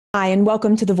Hi, and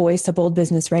welcome to the Voice of Bold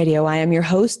Business Radio. I am your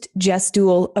host, Jesse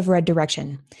Dewell of Red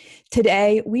Direction.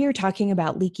 Today, we are talking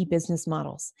about leaky business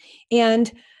models, and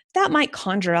that might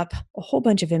conjure up a whole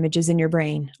bunch of images in your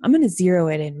brain. I'm going to zero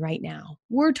it in right now.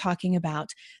 We're talking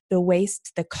about the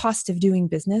waste, the cost of doing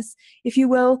business, if you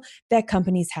will, that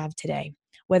companies have today.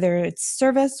 Whether it's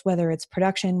service, whether it's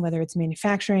production, whether it's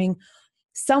manufacturing,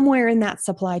 somewhere in that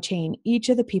supply chain, each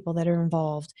of the people that are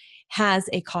involved has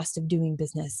a cost of doing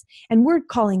business. And we're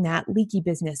calling that leaky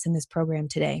business in this program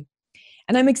today.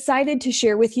 And I'm excited to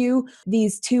share with you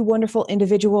these two wonderful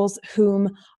individuals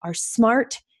whom are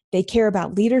smart, they care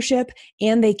about leadership,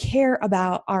 and they care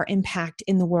about our impact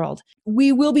in the world.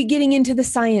 We will be getting into the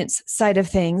science side of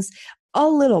things a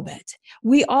little bit.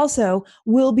 We also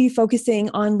will be focusing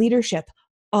on leadership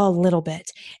a little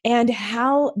bit and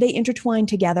how they intertwine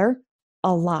together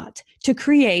a lot to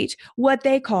create what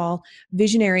they call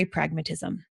visionary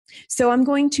pragmatism. So I'm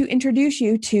going to introduce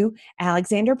you to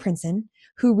Alexander Prinsen,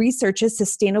 who researches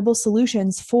sustainable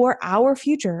solutions for our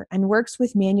future and works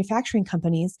with manufacturing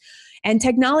companies and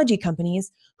technology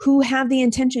companies who have the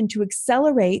intention to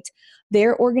accelerate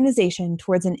their organization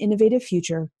towards an innovative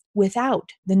future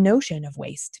without the notion of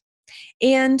waste.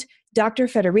 And Dr.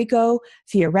 Federico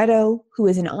Fioretto, who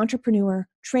is an entrepreneur,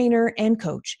 trainer, and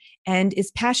coach, and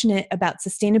is passionate about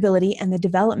sustainability and the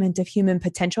development of human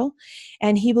potential.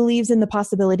 And he believes in the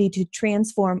possibility to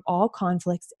transform all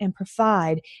conflicts and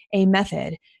provide a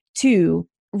method to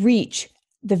reach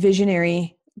the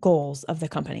visionary goals of the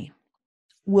company.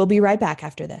 We'll be right back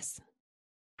after this.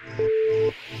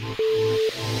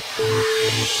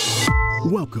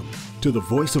 Welcome to the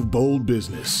Voice of Bold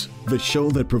Business, the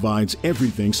show that provides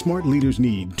everything smart leaders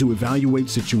need to evaluate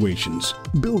situations,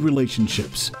 build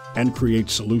relationships, and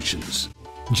create solutions.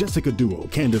 Jesse Dewell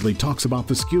candidly talks about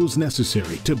the skills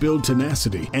necessary to build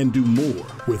tenacity and do more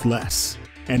with less.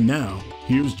 And now,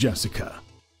 here's Jessica.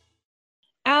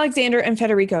 Alexander and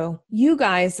Federico, you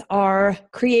guys are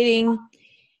creating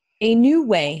a new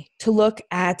way to look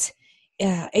at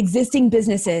existing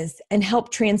businesses and help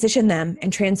transition them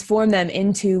and transform them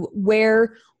into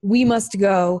where we must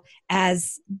go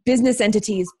as business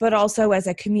entities, but also as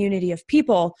a community of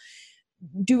people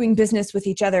doing business with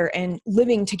each other and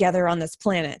living together on this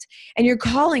planet. And you're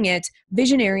calling it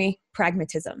visionary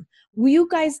pragmatism. Will you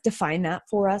guys define that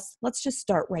for us? Let's just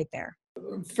start right there.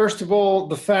 First of all,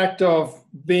 the fact of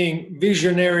being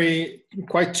visionary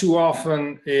quite too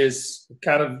often is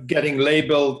kind of getting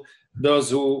labeled those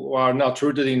who are not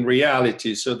rooted in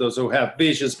reality, so those who have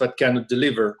visions but cannot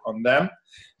deliver on them.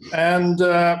 And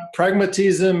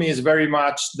pragmatism is very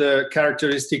much the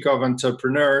characteristic of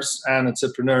entrepreneurs and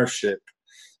entrepreneurship.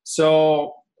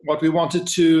 So what we wanted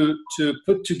to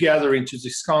put together into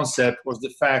this concept was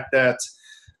the fact that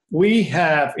we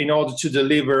have, in order to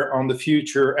deliver on the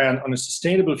future and on a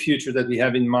sustainable future that we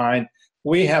have in mind,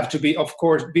 we have to be, of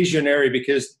course, visionary,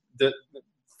 because the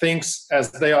things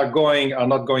as they are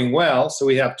not going well. So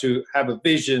we have to have a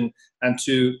vision and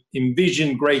to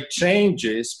envision great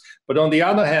changes. But on the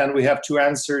other hand, we have to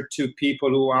answer to people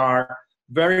who are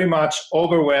very much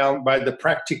overwhelmed by the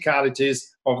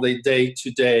practicalities of their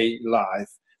day-to-day life.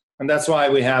 And that's why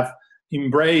we have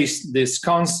embraced this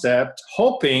concept,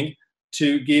 hoping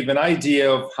to give an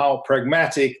idea of how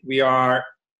pragmatic we are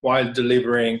while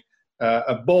delivering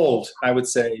a bold, I would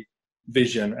say,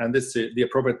 vision. And this is the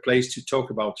appropriate place to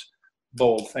talk about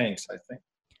bold things, I think.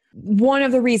 One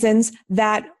of the reasons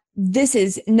that this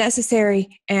is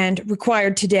necessary and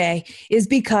required today is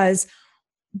because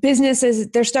businesses,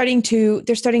 they're starting to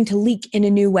leak in a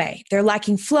new way. They're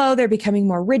lacking flow, they're becoming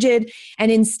more rigid,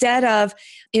 and instead of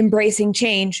embracing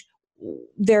change,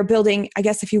 they're building, I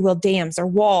guess, if you will, dams or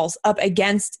walls up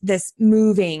against this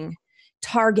moving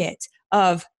target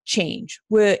of change.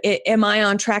 Am I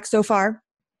on track so far?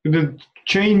 The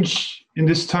change in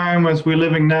this time as we're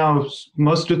living now,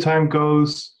 most of the time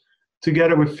goes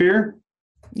together with fear.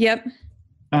 Yep.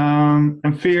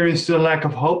 And fear is the lack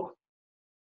of hope.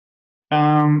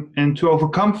 And to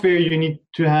overcome fear, you need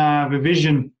to have a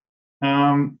vision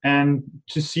and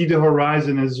to see the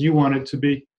horizon as you want it to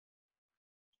be.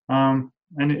 And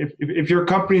if your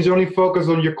company is only focused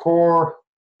on your core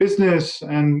business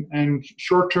and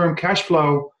short-term cash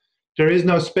flow, there is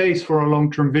no space for a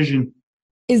long-term vision.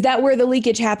 Is that where the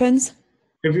leakage happens?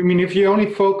 If you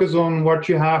only focus on what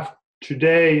you have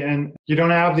today and you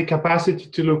don't have the capacity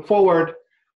to look forward,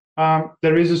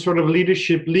 there is a sort of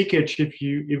leadership leakage,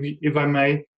 if I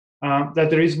may, that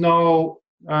there is no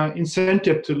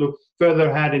incentive to look further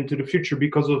ahead into the future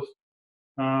because of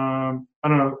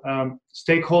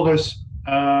stakeholders'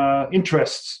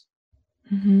 interests.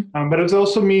 But it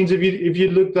also means if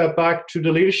you look that back to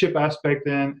the leadership aspect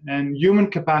and human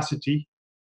capacity,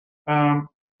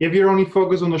 if you're only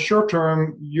focused on the short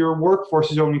term, your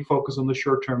workforce is only focused on the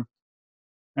short term.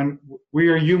 And we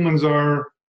are humans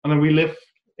and we live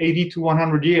 80 to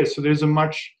 100 years, so there's a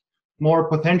much more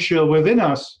potential within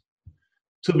us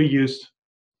to be used.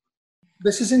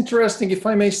 This is interesting, if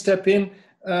I may step in,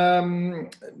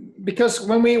 because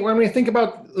when we think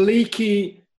about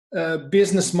leaky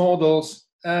business models,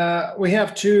 we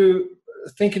have to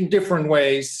think in different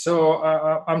ways. So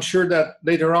I'm sure that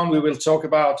later on we will talk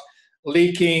about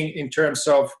leaking in terms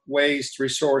of waste,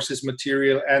 resources,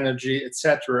 material, energy,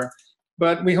 etc.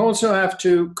 But we also have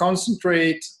to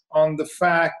concentrate on the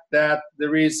fact that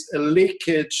there is a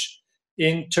leakage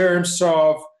in terms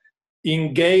of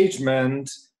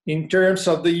engagement, in terms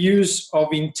of the use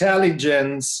of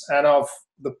intelligence and of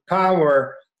the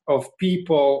power of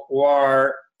people who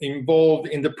are involved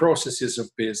in the processes of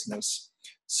business.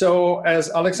 So as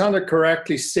Alexander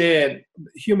correctly said,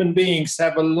 human beings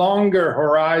have a longer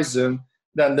horizon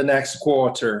than the next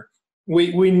quarter.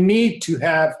 We need to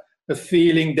have a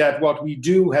feeling that what we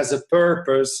do has a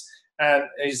purpose and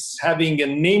is having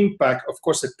an impact, of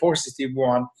course a positive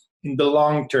one, in the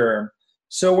long term.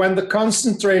 So when the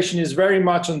concentration is very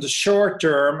much on the short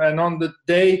term and on the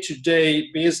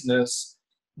day-to-day business,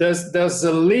 there's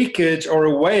a leakage or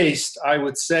a waste, I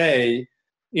would say,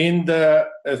 in the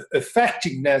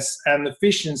effectiveness and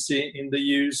efficiency in the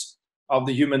use of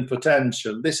the human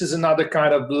potential. This is another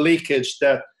kind of leakage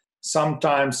that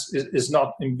sometimes is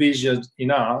not envisioned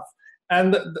enough.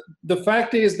 And the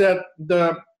fact is that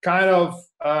the kind of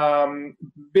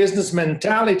business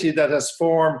mentality that has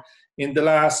formed in the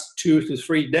last 2 to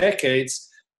 3 decades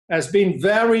has been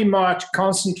very much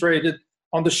concentrated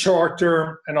on the short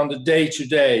term and on the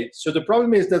day-to-day. So the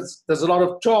problem is that there's a lot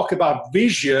of talk about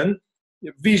vision.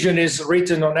 Vision is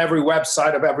written on every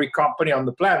website of every company on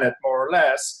the planet, more or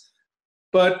less.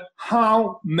 But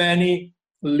how many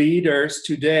leaders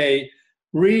today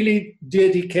really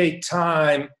dedicate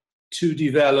time to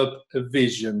develop a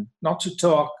vision, not to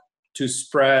talk, to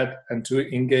spread and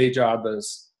to engage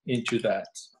others into that?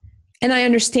 And I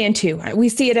understand too, we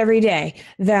see it every day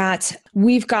that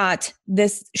we've got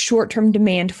this short-term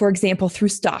demand, for example, through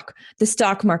the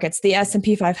stock markets, the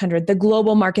S&P 500, the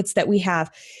global markets that we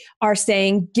have are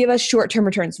saying, give us short-term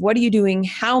returns. What are you doing?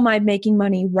 How am I making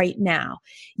money right now?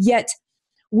 Yet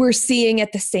we're seeing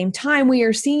at the same time, we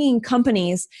are seeing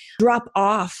companies drop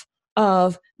off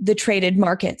of the traded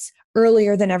markets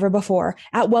earlier than ever before.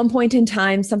 At one point in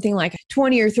time, something like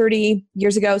 20 or 30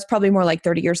 years ago, it's probably more like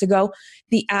 30 years ago,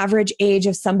 the average age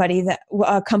of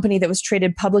a company that was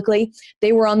traded publicly,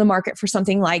 they were on the market for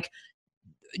something like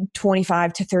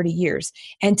 25 to 30 years.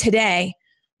 And today,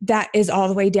 that is all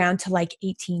the way down to like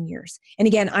 18 years. And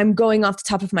again, I'm going off the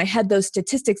top of my head. Those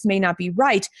statistics may not be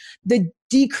right. The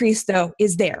decrease, though,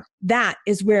 is there. That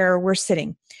is where we're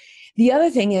sitting. The other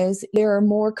thing is there are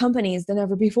more companies than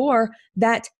ever before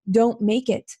that don't make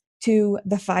it to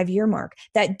the 5-year mark,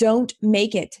 that don't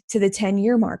make it to the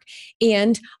 10-year mark.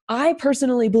 And I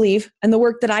personally believe, and the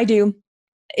work that I do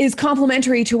is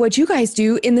complementary to what you guys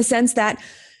do in the sense that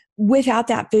without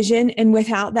that vision and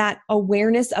without that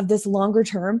awareness of this longer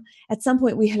term, at some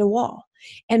point we hit a wall.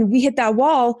 And we hit that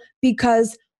wall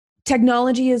because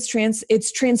technology is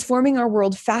transforming our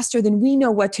world faster than we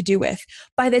know what to do with.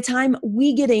 By the time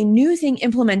we get a new thing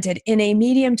implemented in a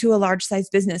medium to a large size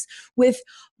business with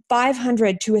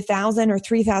 500 to 1,000 or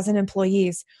 3,000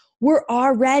 employees, we're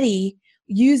already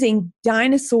using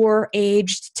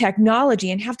dinosaur-aged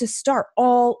technology and have to start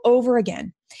all over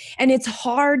again. And it's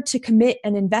hard to commit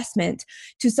an investment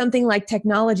to something like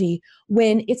technology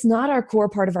when it's not our core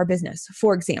part of our business,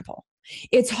 for example.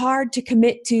 It's hard to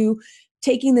commit to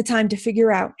taking the time to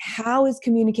figure out how is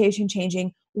communication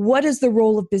changing, what is the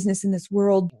role of business in this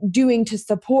world doing to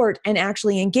support and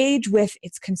actually engage with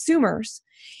its consumers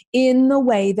in the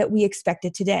way that we expect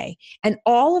it today. And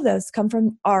all of those come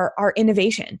from our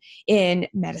innovation in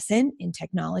medicine, in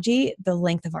technology, the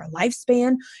length of our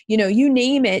lifespan, you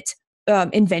name it,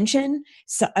 invention,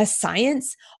 a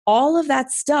science, all of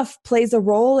that stuff plays a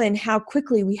role in how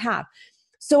quickly we have.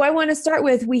 So I want to start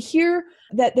with, we hear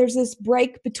that there's this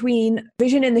break between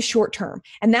vision and the short term.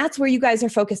 And that's where you guys are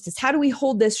focused, is how do we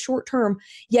hold this short term,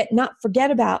 yet not forget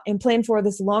about and plan for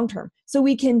this long term? So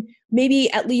we can maybe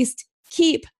at least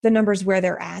keep the numbers where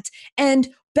they're at. And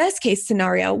best case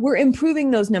scenario, we're improving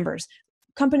those numbers.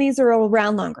 Companies are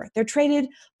around longer. They're traded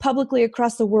publicly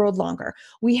across the world longer.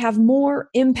 We have more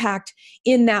impact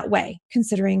in that way,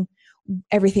 considering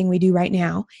everything we do right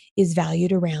now is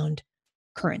valued around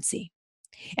currency.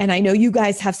 And I know you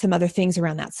guys have some other things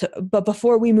around that. So, but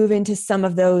before we move into some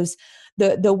of those,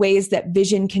 the ways that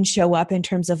vision can show up in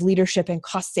terms of leadership and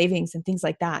cost savings and things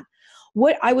like that,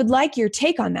 what I would like your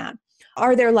take on that.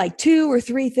 Are there like 2 or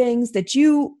 3 things that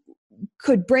you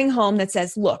could bring home that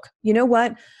says, look, you know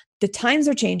what? The times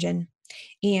are changing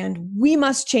and we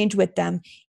must change with them.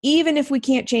 Even if we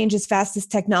can't change as fast as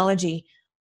technology,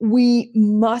 we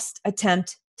must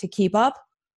attempt to keep up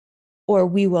or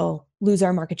we will lose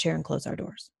our market share and close our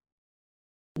doors.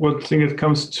 One thing that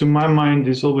comes to my mind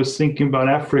is always thinking about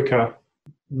Africa.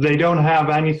 They don't have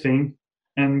anything,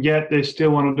 and yet they're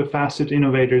still one of the fastest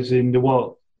innovators in the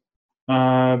world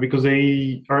because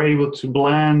they are able to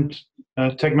blend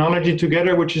technology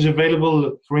together, which is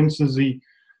available. For instance, they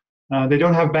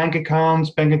don't have bank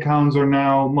accounts. Bank accounts are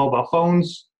now mobile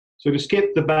phones. So they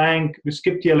skip the bank, they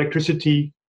skip the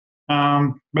electricity.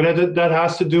 But that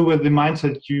has to do with the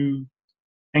mindset you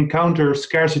encounter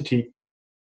scarcity.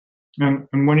 And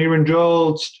when you're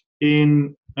indulged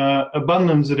in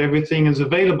abundance, that everything is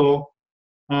available,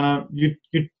 you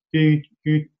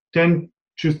tend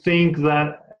to think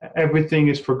that everything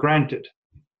is for granted.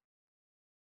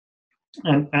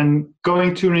 And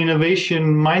going to an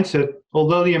innovation mindset,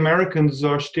 although the Americans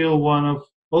are still one of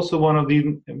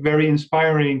the very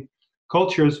inspiring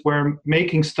cultures where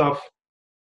making stuff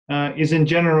is in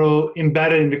general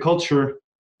embedded in the culture,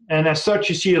 and as such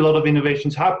you see a lot of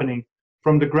innovations happening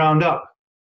from the ground up.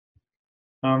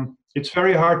 It's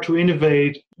very hard to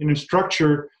innovate in a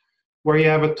structure where you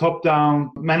have a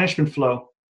top-down management flow.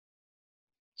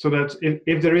 So that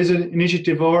if there is an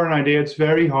initiative or an idea, it's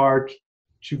very hard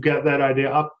to get that idea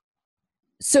up.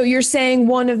 So you're saying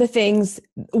one of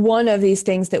these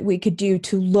things that we could do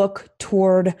to look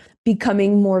toward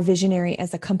becoming more visionary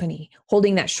as a company,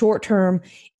 holding that short term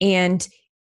and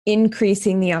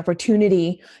increasing the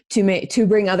opportunity to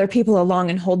bring other people along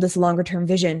and hold this longer term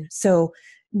vision. So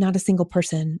not a single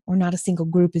person or not a single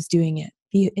group is doing it.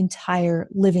 The entire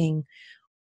living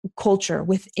culture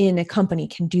within a company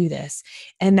can do this.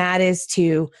 And that is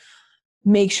to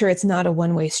make sure it's not a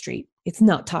one-way street. It's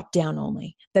not top down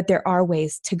only, that there are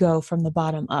ways to go from the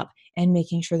bottom up and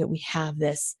making sure that we have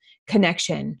this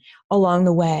connection along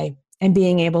the way and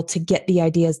being able to get the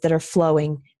ideas that are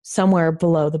flowing somewhere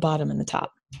below the bottom and the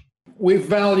top. We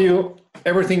value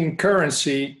everything in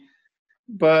currency,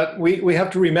 but we have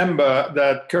to remember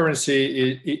that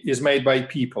currency is made by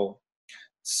people.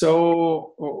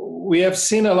 So we have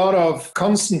seen a lot of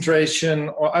concentration,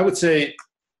 or I would say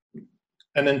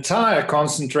an entire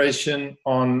concentration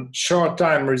on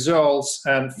short-term results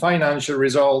and financial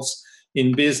results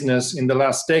in business in the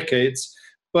last decades.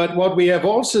 But what we have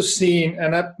also seen,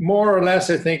 and that more or less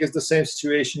I think is the same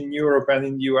situation in Europe and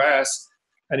in the US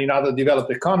and in other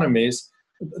developed economies,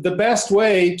 the best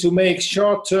way to make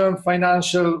short-term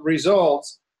financial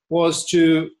results was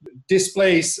to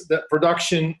displace the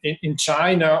production in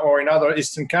China or in other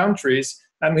Eastern countries,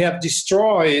 and we have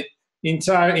destroyed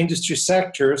entire industry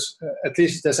sectors, at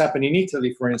least it has happened in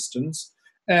Italy, for instance.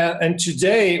 And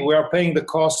today we are paying the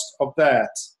cost of that.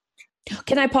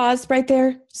 Can I pause right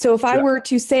there? So if I were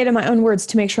to say it in my own words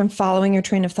to make sure I'm following your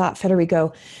train of thought,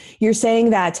 Federico, you're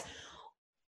saying that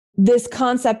this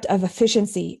concept of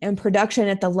efficiency and production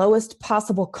at the lowest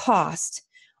possible cost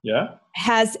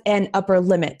has an upper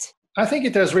limit. I think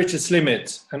it has reached its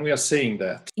limit, and we are seeing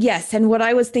that. Yes. And what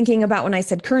I was thinking about when I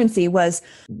said currency was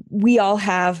we all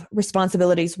have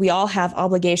responsibilities. We all have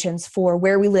obligations for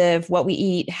where we live, what we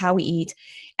eat, how we eat.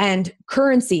 And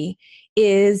currency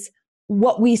is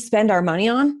what we spend our money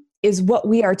on, is what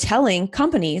we are telling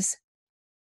companies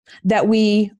that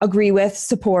we agree with,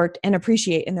 support, and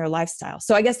appreciate in their lifestyle.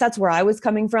 So I guess that's where I was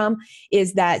coming from,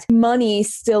 is that money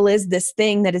still is this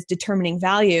thing that is determining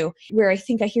value. Where I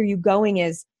think I hear you going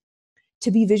is to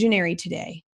be visionary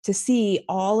today, to see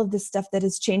all of the stuff that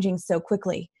is changing so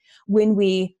quickly. When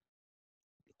we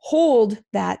hold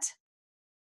that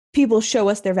people show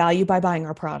us their value by buying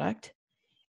our product,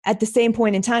 at the same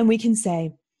point in time, we can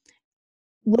say,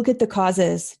 look at the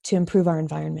causes to improve our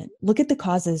environment. Look at the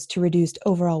causes to reduce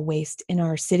overall waste in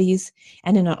our cities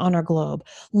and on our globe.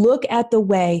 Look at the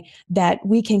way that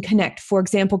we can connect. For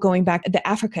example, going back to the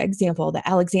Africa example that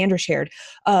Alexander shared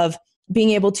of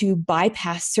being able to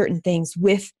bypass certain things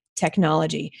with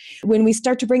technology. When we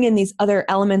start to bring in these other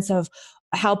elements of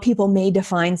how people may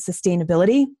define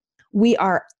sustainability, we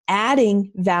are adding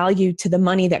value to the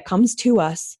money that comes to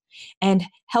us and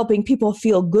helping people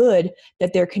feel good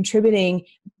that they're contributing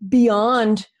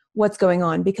beyond what's going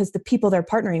on, because the people they're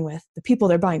partnering with, the people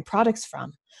they're buying products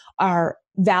from, are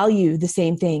value the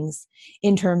same things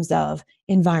in terms of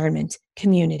environment,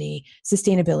 community,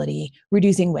 sustainability,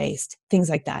 reducing waste, things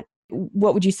like that.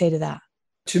 What would you say to that?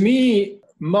 To me,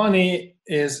 money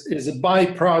is a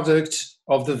byproduct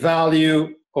of the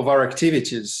value of our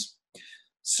activities.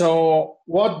 So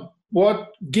what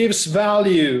gives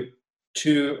value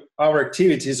to our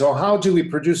activities, or how do we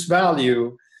produce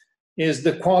value, is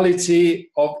the quality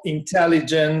of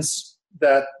intelligence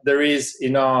that there is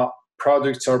in our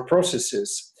products or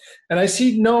processes. And I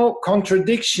see no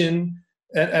contradiction,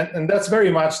 and that's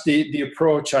very much the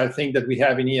approach I think that we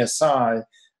have in ESI,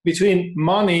 between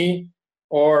money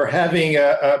or having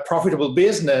a profitable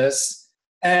business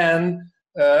and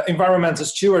environmental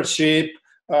stewardship,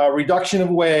 reduction of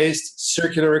waste,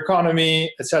 circular economy,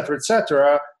 et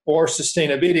cetera, or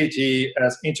sustainability,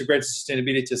 as integrated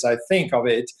sustainability as I think of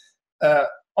it.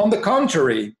 On the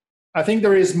contrary, I think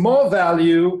there is more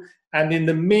value, and in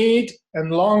the mid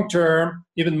and long term,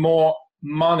 even more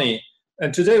money.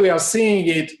 And today we are seeing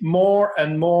it more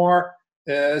and more,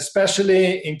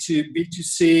 especially into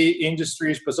B2C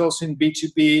industries, but also in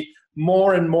B2B,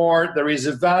 more and more there is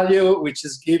a value which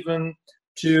is given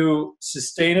to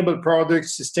sustainable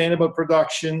products, sustainable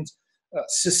productions,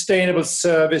 sustainable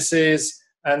services,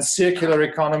 and circular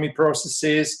economy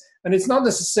processes. And it's not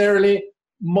necessarily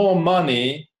more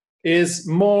money, is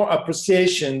more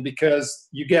appreciation, because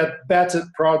you get better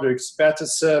products, better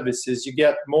services, you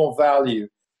get more value.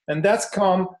 And that's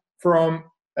come from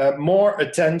more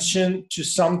attention to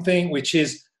something which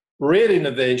is real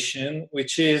innovation,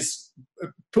 which is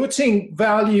putting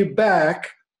value back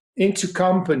into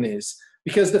companies,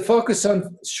 because the focus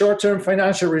on short-term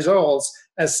financial results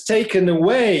has taken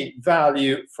away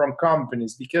value from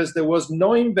companies, because there was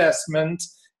no investment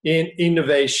in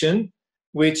innovation,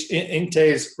 which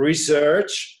entails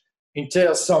research,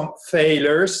 entails some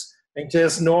failures,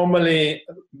 entails normally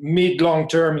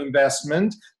mid-long-term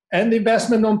investment, and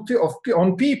investment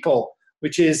on people,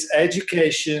 which is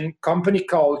education, company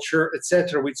culture,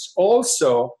 etc., which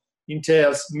also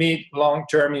entails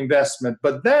mid-long-term investment.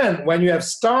 But then when you have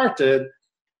started,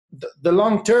 the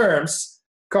long terms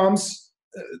comes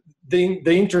the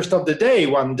interest of the day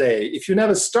one day. If you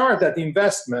never start that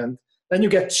investment, then you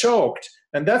get choked.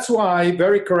 And that's why,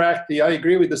 very correctly, I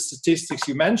agree with the statistics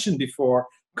you mentioned before,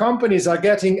 companies are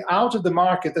getting out of the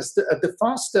market at the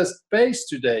fastest pace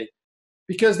today,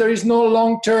 because there is no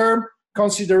long-term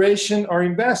consideration or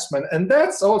investment. And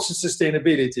that's also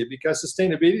sustainability, because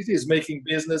sustainability is making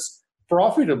business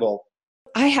profitable.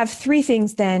 I have three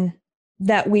things then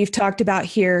that we've talked about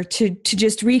here to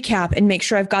just recap and make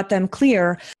sure I've got them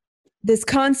clear. This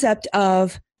concept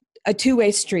of a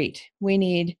two-way street. We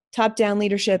need top-down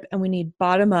leadership and we need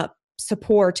bottom-up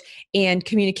support and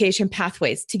communication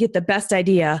pathways to get the best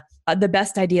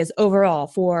ideas overall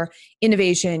for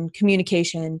innovation,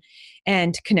 communication,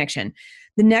 and connection.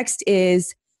 The next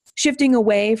is shifting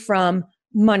away from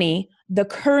money, the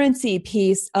currency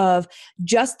piece of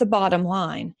just the bottom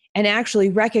line, and actually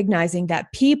recognizing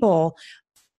that people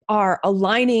are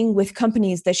aligning with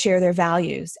companies that share their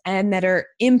values and that are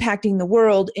impacting the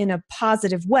world in a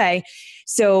positive way.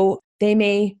 So they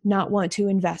may not want to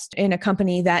invest in a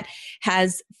company that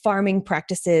has farming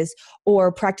practices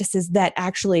or practices that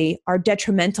actually are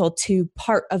detrimental to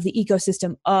part of the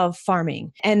ecosystem of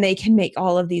farming. And they can make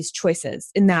all of these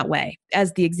choices in that way,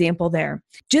 as the example there.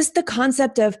 Just the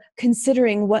concept of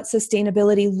considering what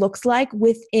sustainability looks like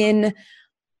within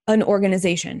an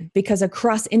organization, because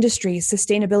across industries,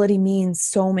 sustainability means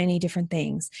so many different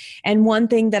things. And one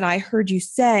thing that I heard you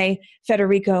say,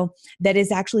 Federico, that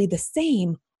is actually the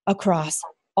same across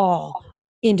all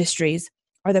industries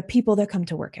are the people that come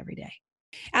to work every day.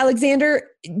 Alexander,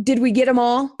 did we get them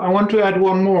all? I want to add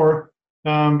one more,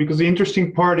 because the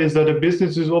interesting part is that a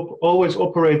business always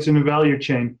operates in a value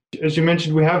chain. As you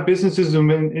mentioned, we have businesses,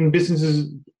 and in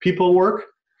businesses, people work.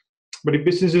 But the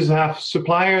businesses have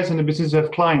suppliers and the businesses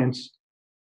have clients.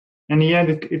 In the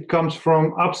end, it comes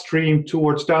from upstream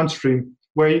towards downstream.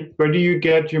 Where do you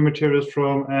get your materials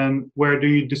from, and where do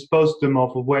you dispose them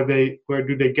of, or where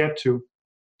do they get to?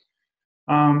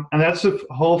 And that's a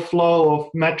whole flow of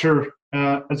matter,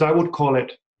 as I would call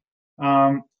it.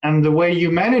 And the way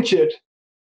you manage it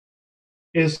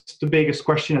is the biggest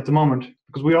question at the moment,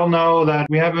 because we all know that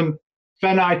we have a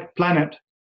finite planet,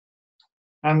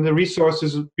 and the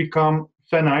resources become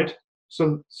finite.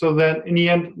 So that in the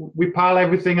end, we pile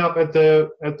everything up at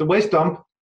the waste dump.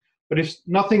 But if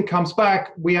nothing comes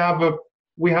back, we have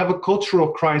a cultural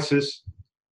crisis,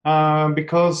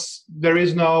 because there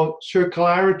is no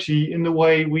circularity in the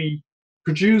way we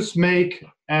produce, make,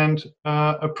 and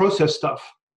process stuff.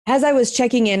 As I was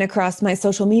checking in across my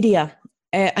social media,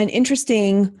 an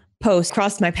interesting post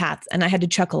crossed my path, and I had to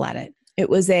chuckle at it. It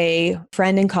was a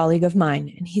friend and colleague of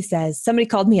mine. And he says, somebody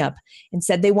called me up and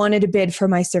said they wanted a bid for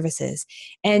my services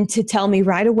and to tell me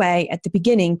right away at the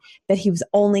beginning that he was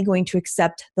only going to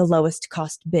accept the lowest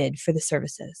cost bid for the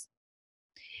services.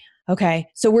 Okay,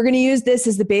 so we're going to use this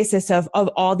as the basis of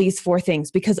all these four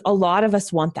things because a lot of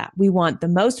us want that. We want the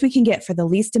most we can get for the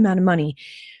least amount of money.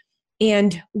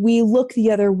 And we look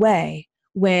the other way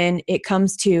when it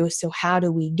comes to, so how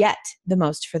do we get the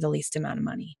most for the least amount of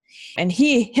money? And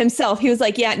he himself, he was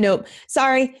like, yeah, nope,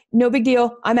 sorry, no big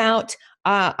deal. I'm out.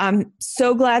 I'm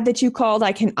so glad that you called.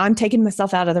 I'm taking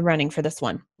myself out of the running for this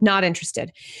one. Not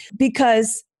interested.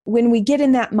 Because when we get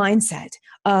in that mindset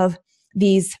of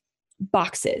these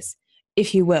boxes,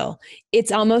 if you will,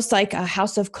 it's almost like a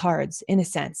house of cards in a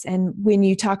sense. And when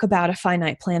you talk about a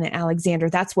finite planet, Alexander,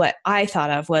 that's what I thought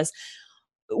of was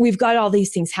we've got all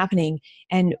these things happening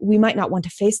and we might not want to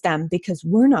face them because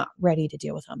we're not ready to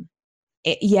deal with them.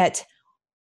 Yet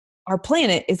our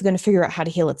planet is going to figure out how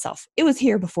to heal itself. It was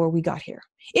here before we got here.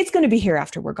 It's going to be here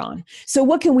after we're gone. So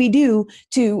what can we do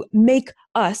to make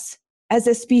us as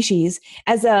a species,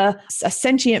 as a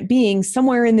sentient being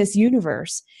somewhere in this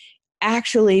universe,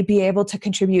 actually be able to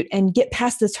contribute and get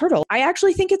past this hurdle? I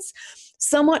actually think it's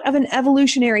somewhat of an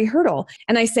evolutionary hurdle.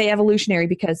 And I say evolutionary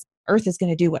because Earth is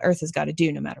going to do what Earth has got to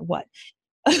do no matter what.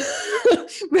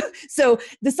 So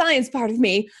the science part of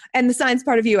me and the science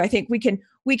part of you, I think we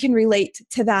can relate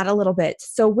to that a little bit.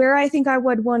 So where I think I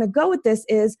would want to go with this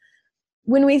is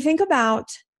when we think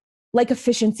about like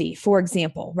efficiency, for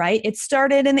example, right? It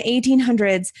started in the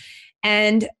 1800s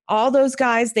and all those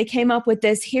guys, they came up with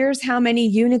this, here's how many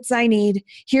units I need.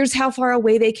 Here's how far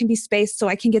away they can be spaced so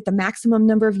I can get the maximum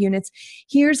number of units.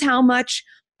 Here's how much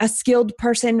a skilled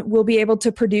person will be able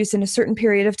to produce in a certain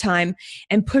period of time,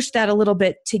 and push that a little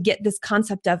bit to get this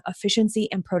concept of efficiency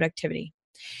and productivity.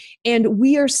 And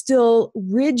we are still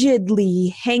rigidly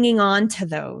hanging on to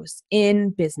those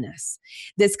in business.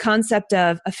 This concept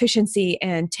of efficiency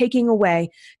and taking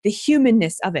away the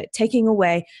humanness of it, taking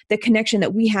away the connection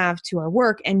that we have to our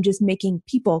work and just making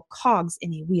people cogs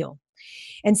in a wheel.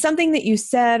 And something that you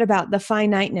said about the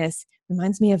finiteness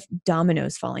reminds me of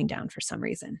dominoes falling down for some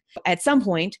reason. At some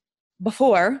point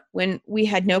before, when we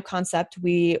had no concept,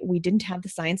 we didn't have the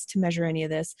science to measure any of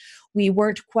this, we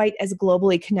weren't quite as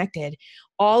globally connected.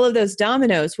 All of those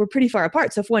dominoes were pretty far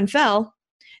apart. So if one fell,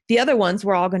 the other ones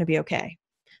were all going to be okay.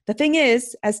 The thing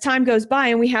is, as time goes by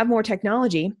and we have more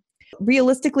technology,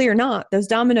 realistically or not, those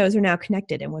dominoes are now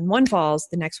connected. And when one falls,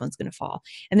 the next one's going to fall.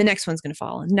 And the next one's going to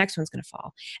fall. And the next one's going to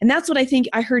fall. And that's what I think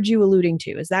I heard you alluding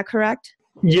to. Is that correct?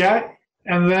 Yeah.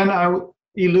 And then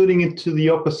alluding it to the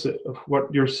opposite of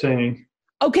what you're saying.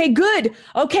 Okay, good.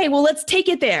 Okay, well, let's take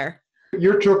it there.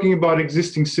 You're talking about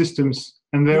existing systems,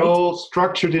 and they're right. all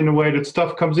structured in a way that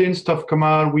stuff comes in, stuff come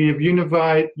out. We have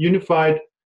unified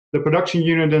the production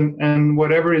unit, and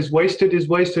whatever is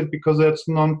wasted because that's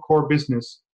non-core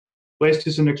business. Waste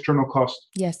is an external cost.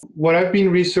 Yes. What I've been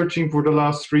researching for the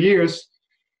last 3 years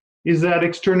is that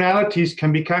externalities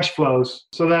can be cash flows,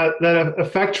 so that a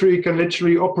factory can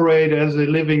literally operate as a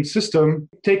living system,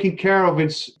 taking care of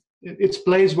its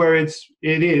place where it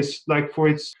is, like for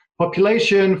its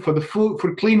population, for the food,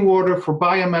 for clean water, for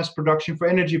biomass production, for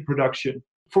energy production.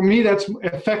 For me, that's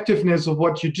effectiveness of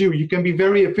what you do. You can be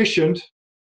very efficient,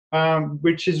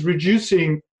 which is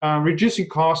reducing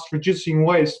cost, reducing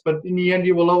waste, but in the end,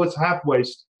 you will always have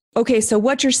waste. Okay, so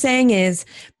what you're saying is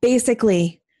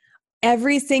basically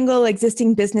every single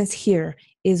existing business here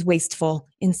is wasteful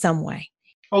in some way.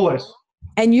 Always.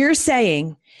 And you're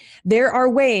saying there are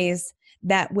ways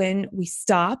that when we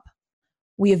stop,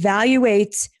 we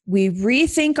evaluate, we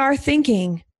rethink our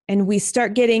thinking, and we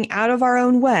start getting out of our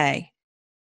own way,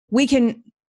 we can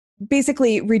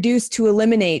basically reduce to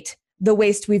eliminate the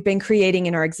waste we've been creating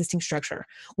in our existing structure.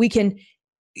 We can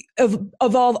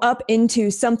evolve up into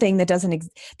something that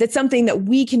that's something that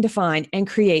we can define and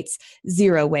creates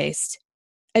zero waste,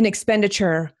 an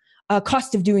expenditure, a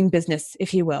cost of doing business,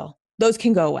 if you will. Those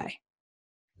can go away.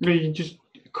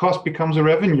 Cost becomes a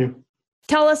revenue.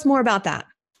 Tell us more about that.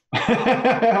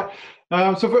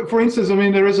 So for instance, I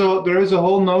mean, there is a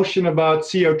whole notion about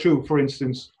CO2, for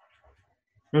instance.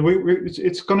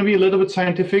 It's going to be a little bit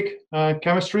scientific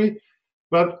chemistry,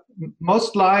 but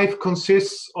most life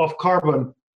consists of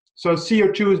carbon. So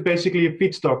CO2 is basically a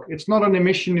feedstock. It's not an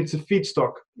emission, it's a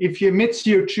feedstock. If you emit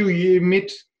CO2, you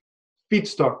emit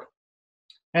feedstock.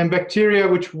 And bacteria,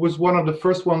 which was one of the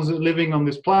first ones living on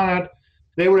this planet,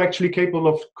 they were actually capable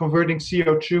of converting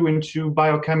CO2 into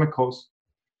biochemicals.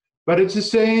 But it's the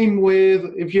same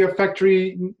with if your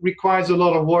factory requires a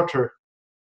lot of water.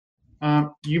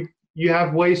 You have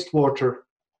wastewater.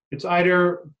 It's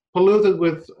either polluted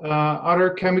with other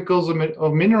chemicals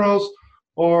of minerals,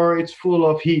 or it's full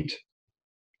of heat.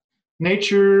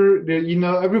 Nature,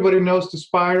 everybody knows the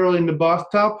spiral in the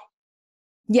bathtub.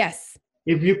 Yes.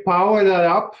 If you power that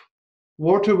up,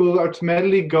 water will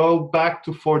automatically go back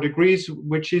to 4 degrees,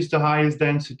 which is the highest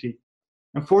density.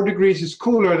 And 4 degrees is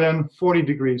cooler than 40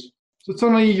 degrees. So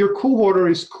suddenly your cool water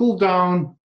is cooled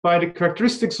down by the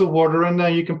characteristics of water, and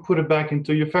then you can put it back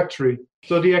into your factory.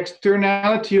 So the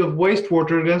externality of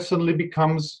wastewater then suddenly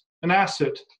becomes an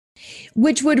asset.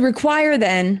 Which would require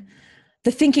then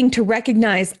the thinking to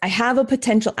recognize I have a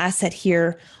potential asset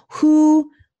here.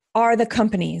 Who are the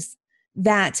companies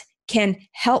that can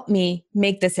help me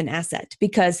make this an asset?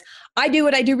 Because I do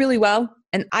what I do really well,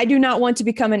 and I do not want to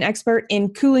become an expert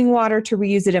in cooling water to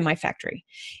reuse it in my factory.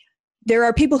 There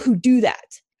are people who do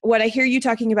that. What I hear you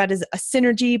talking about is a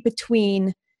synergy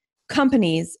between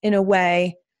companies in a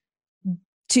way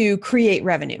to create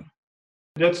revenue.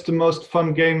 That's the most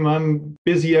fun game I'm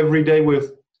busy every day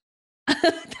with.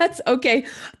 That's okay.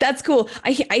 That's cool.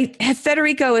 I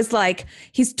Federico is like,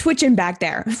 he's twitching back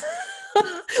there.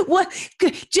 What?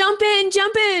 Jump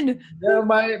in. Yeah,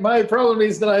 my problem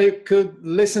is that I could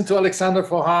listen to Alexander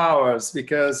for hours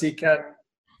because he can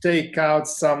take out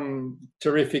some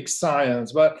terrific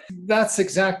science. But that's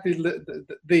exactly the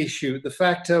issue, the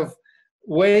fact of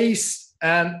waste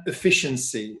and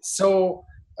efficiency. So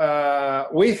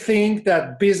we think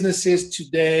that businesses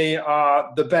today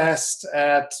are the best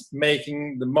at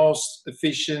making the most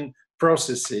efficient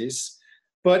processes.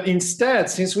 But instead,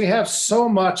 since we have so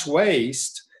much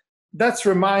waste, that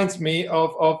reminds me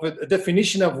of a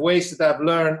definition of waste that I've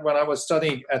learned when I was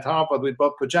studying at Harvard with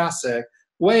Bob Pojasek.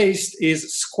 Waste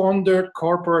is squandered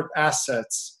corporate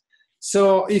assets.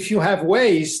 So if you have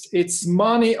waste, it's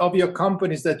money of your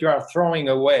companies that you are throwing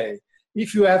away.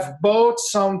 If you have bought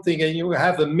something and you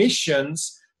have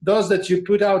emissions, those that you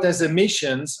put out as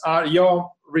emissions are your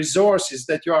resources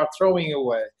that you are throwing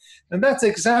away. And that's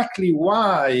exactly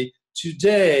why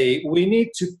today we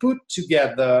need to put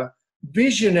together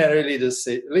visionary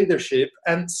leadership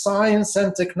and science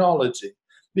and technology.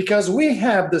 Because we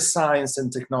have the science and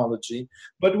technology,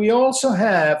 but we also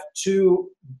have to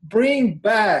bring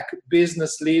back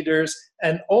business leaders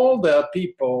and all the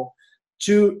people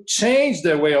to change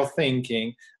their way of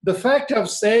thinking. The fact of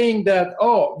saying that,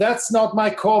 oh, that's not my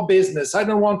core business, I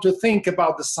don't want to think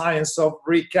about the science of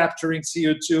recapturing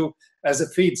CO2 as a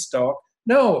feedstock.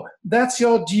 No, that's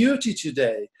your duty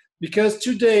today. Because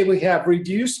today we have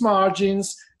reduced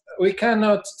margins, we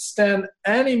cannot stand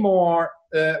anymore.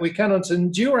 We cannot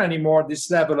endure anymore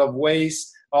this level of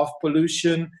waste, of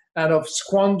pollution, and of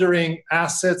squandering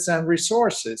assets and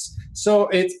resources. So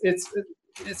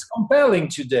it's compelling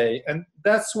today, and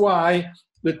that's why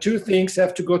the two things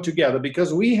have to go together.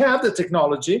 Because we have the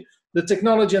technology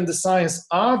and the science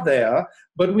are there,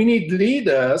 but we need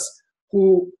leaders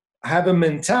who have a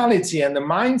mentality and a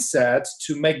mindset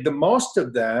to make the most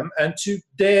of them and to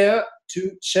dare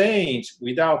to change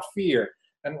without fear.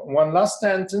 And one last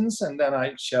sentence, and then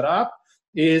I shut up,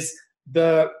 is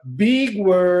the big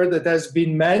word that has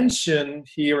been mentioned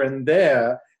here and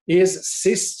there is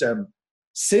system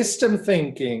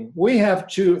thinking. We have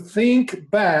to think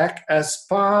back as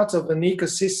part of an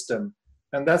ecosystem.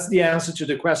 And that's the answer to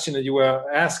the question that you were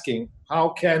asking. How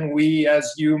can we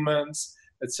as humans,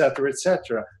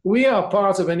 etc. We are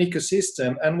part of an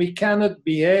ecosystem, and we cannot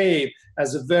behave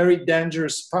as a very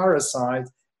dangerous parasite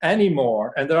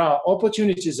anymore. And there are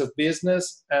opportunities of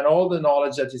business and all the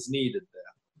knowledge that is needed there.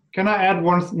 Can I add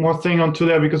one more thing onto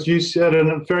that? Because you said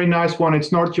a very nice one.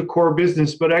 It's not your core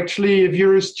business, but actually, if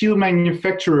you're a steel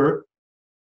manufacturer,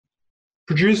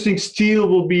 producing steel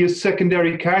will be a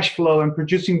secondary cash flow, and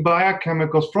producing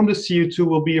biochemicals from the CO2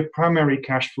 will be a primary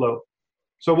cash flow.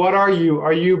 So what are you?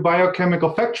 Are you a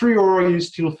biochemical factory or are you a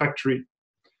steel factory?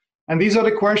 And these are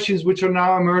the questions which are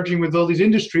now emerging with all these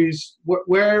industries.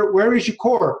 Where is your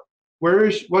core?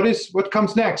 What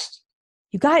comes next?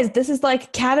 You guys, this is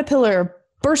like caterpillar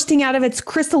bursting out of its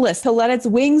chrysalis to let its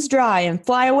wings dry and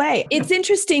fly away. It's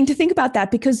interesting to think about that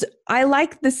because I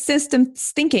like the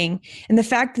systems thinking and the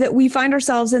fact that we find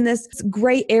ourselves in this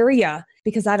gray area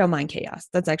because I don't mind chaos.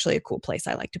 That's actually a cool place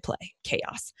I like to play,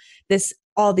 chaos.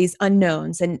 All these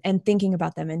unknowns and thinking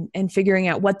about them and figuring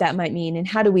out what that might mean and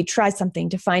how do we try something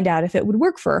to find out if it would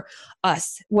work for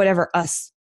us, whatever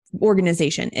us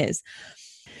organization is.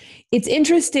 It's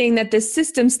interesting that this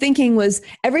systems thinking was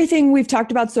everything we've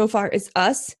talked about so far is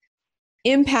us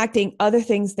impacting other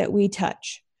things that we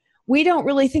touch. We don't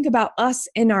really think about us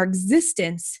in our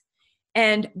existence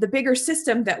and the bigger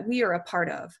system that we are a part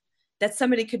of. that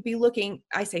somebody could be looking,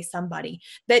 I say somebody,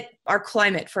 that our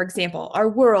climate, for example, our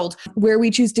world, where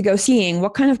we choose to go skiing,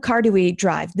 what kind of car do we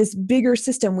drive, this bigger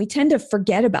system, we tend to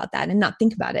forget about that and not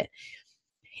think about it.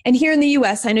 And here in the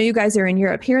US, I know you guys are in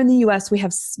Europe. Here in the US, we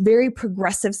have very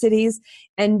progressive cities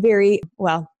and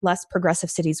less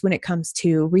progressive cities when it comes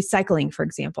to recycling, for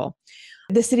example.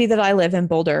 The city that I live in,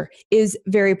 Boulder, is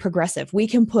very progressive. We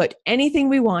can put anything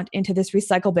we want into this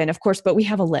recycle bin, of course, but we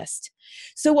have a list.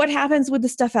 So what happens with the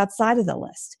stuff outside of the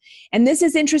list? And this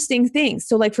is interesting things.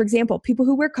 So like, for example, people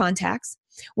who wear contacts,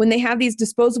 when they have these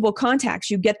disposable contacts,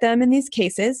 you get them in these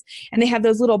cases and they have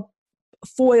those little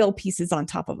foil pieces on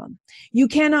top of them. You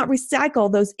cannot recycle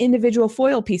those individual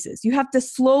foil pieces. You have to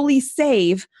slowly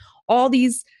save all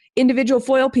these individual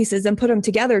foil pieces and put them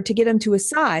together to get them to a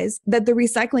size that the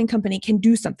recycling company can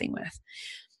do something with.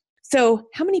 So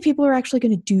how many people are actually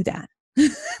going to do that?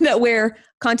 That wear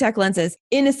contact lenses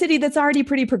in a city that's already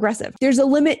pretty progressive? There's a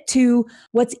limit to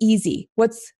what's easy.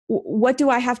 What do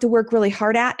I have to work really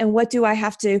hard at? And what do I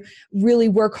have to really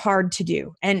work hard to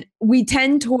do? And we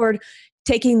tend toward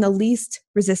taking the least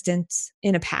resistance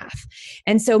in a path.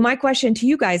 And so my question to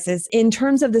you guys is, in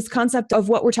terms of this concept of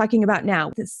what we're talking about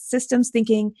now, this systems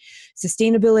thinking,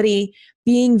 sustainability,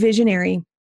 being visionary,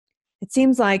 it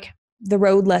seems like the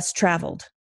road less traveled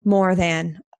more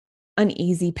than an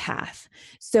easy path.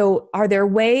 So are there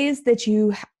ways that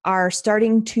you are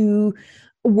starting to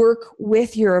work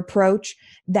with your approach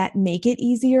that make it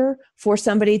easier for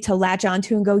somebody to latch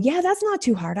onto and go, yeah, that's not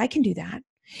too hard, I can do that,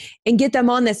 and get them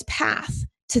on this path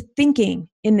to thinking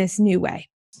in this new way?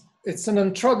 It's an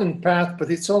untrodden path,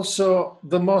 but it's also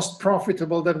the most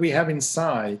profitable that we have in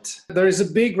sight. There is a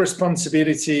big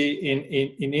responsibility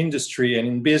in industry and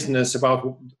in business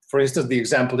about, for instance, the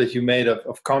example that you made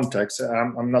of contacts.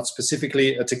 I'm not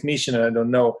specifically a technician and I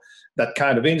don't know that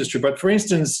kind of industry, but for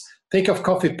instance, think of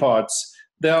coffee pods.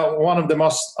 They are one of the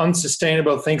most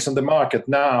unsustainable things on the market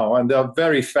now, and they are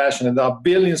very fashionable, and there are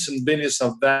billions and billions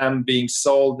of them being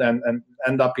sold and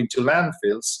end up into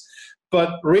landfills.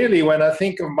 But really, when I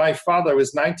think of my father, who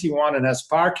is 91 and has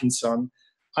Parkinson,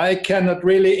 I cannot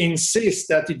really insist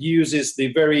that it uses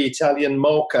the very Italian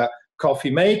mocha coffee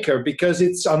maker because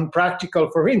it's unpractical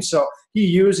for him. So he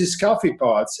uses coffee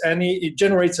pods, and it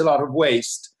generates a lot of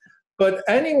waste. But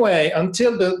anyway,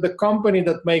 until the company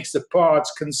that makes the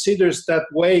parts considers that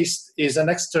waste is an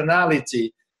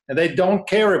externality and they don't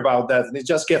care about that and it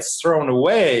just gets thrown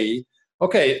away,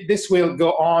 okay, this will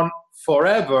go on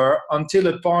forever until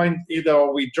a point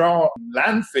either we draw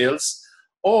landfills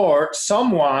or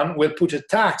someone will put a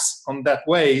tax on that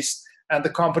waste and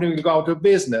the company will go out of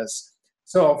business.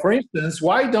 So for instance,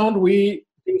 why don't we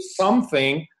do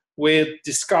something with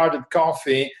discarded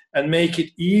coffee and make it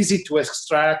easy to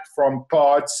extract from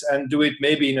pods and do it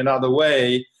maybe in another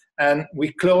way, and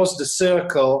we close the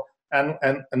circle and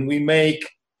we make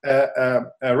a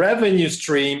revenue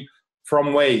stream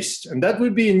from waste. And that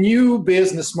would be a new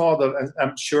business model, and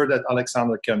I'm sure that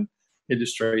Alexander can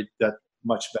illustrate that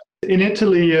much better. In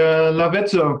Italy,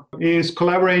 Lavezzo is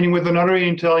collaborating with another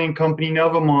Italian company,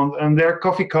 Novamont, and their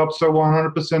coffee cups are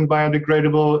 100%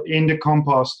 biodegradable in the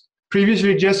compost.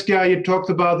 Previously, Jessica, you talked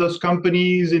about those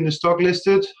companies in the stock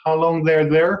listed, how long they're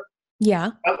there.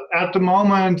 Yeah. At the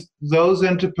moment, those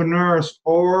entrepreneurs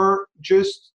or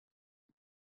just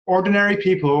ordinary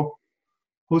people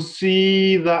who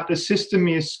see that the system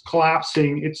is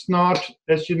collapsing, it's not,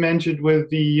 as you mentioned with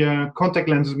the contact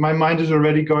lenses, my mind is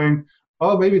already going,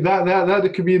 oh, maybe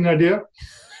that could be an idea.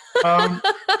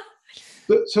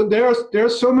 So there are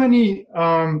so many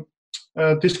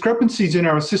discrepancies in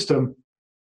our system.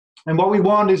 And what we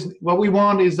want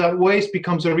is that waste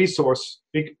becomes a resource.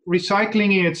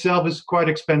 Recycling in itself is quite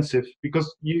expensive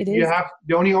because you have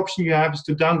the only option you have is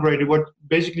to downgrade it. What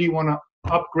basically you want to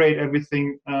upgrade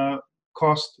everything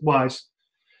cost-wise.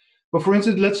 But for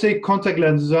instance, let's say contact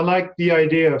lenses. I like the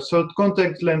idea. So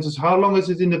contact lenses, how long is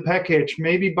it in the package?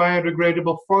 Maybe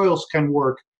biodegradable foils can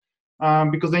work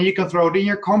because then you can throw it in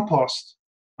your compost.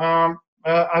 I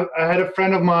had a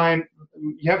friend of mine.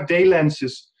 You have day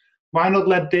lenses. Why not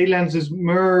let day lenses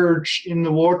merge in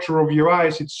the water of your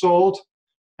eyes? It's sold,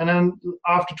 and then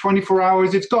after 24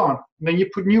 hours, it's gone. And then you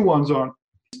put new ones on.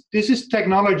 This is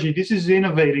technology. This is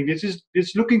innovating.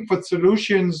 It's looking for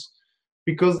solutions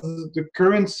because the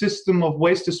current system of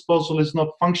waste disposal is not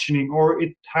functioning, or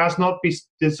it has not been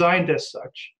designed as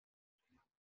such.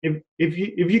 If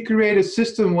you create a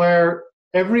system where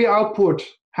every output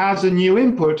has a new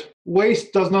input,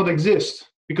 waste does not exist,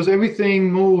 because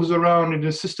everything moves around in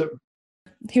the system.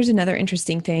 here's another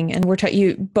interesting thing. And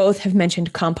you both have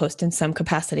mentioned compost in some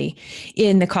capacity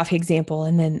in the coffee example,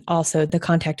 and then also the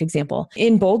contact example.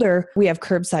 In Boulder, we have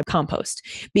curbside compost,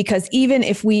 because even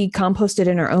if we compost it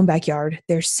in our own backyard,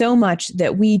 there's so much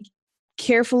that we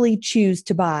carefully choose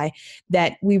to buy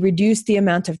that we reduce the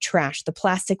amount of trash, the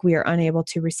plastic we are unable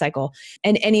to recycle,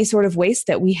 and any sort of waste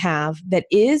that we have that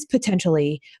is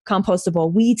potentially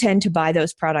compostable. We tend to buy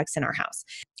those products in our house.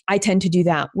 I tend to do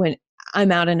that when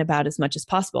I'm out and about as much as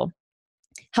possible.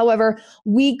 However,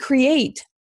 we create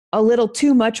a little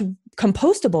too much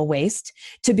compostable waste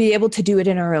to be able to do it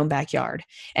in our own backyard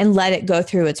and let it go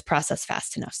through its process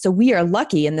fast enough. So we are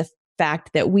lucky in the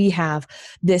fact that we have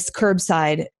this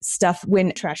curbside stuff.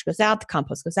 When trash goes out, the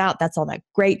compost goes out. That's all that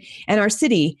great. And our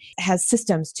city has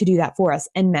systems to do that for us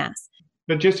en masse.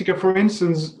 But Jessica, for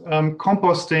instance,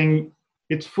 composting,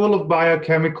 it's full of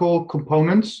biochemical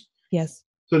components. Yes.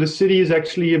 So the city is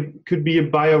actually could be a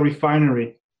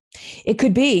biorefinery. It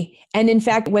could be. And in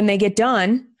fact, when they get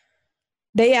done,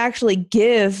 they actually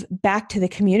give back to the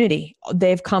community.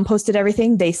 They've composted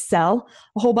everything. They sell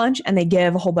a whole bunch and they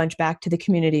give a whole bunch back to the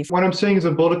community. What I'm saying is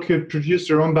that Boulder could produce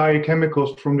their own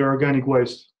biochemicals from their organic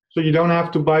waste. So you don't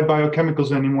have to buy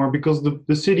biochemicals anymore, because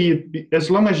the city, as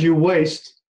long as you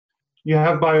waste, you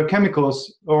have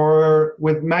biochemicals. Or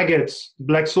with maggots,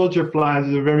 black soldier flies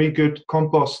is a very good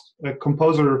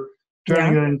composer,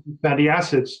 turning that into fatty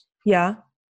acids. Yeah.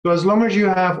 So as long as you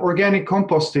have organic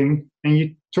composting and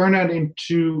you turn that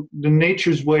into the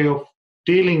nature's way of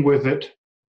dealing with it,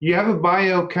 you have a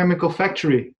biochemical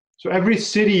factory. So every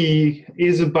city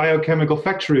is a biochemical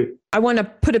factory. I want to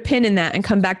put a pin in that and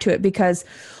come back to it, because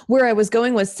where I was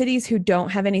going was cities who don't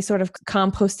have any sort of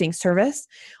composting service.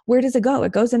 Where does it go?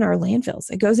 It goes in our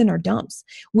landfills. It goes in our dumps,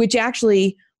 which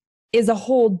actually is a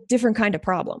whole different kind of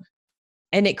problem.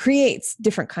 And it creates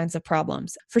different kinds of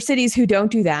problems. For cities who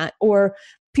don't do that, or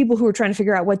people who are trying to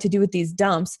figure out what to do with these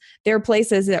dumps, there are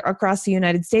places that across the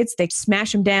United States, they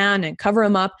smash them down and cover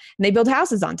them up, and they build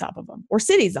houses on top of them or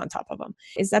cities on top of them.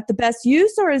 Is that the best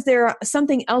use, or is there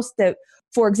something else that,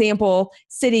 for example,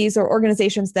 cities or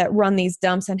organizations that run these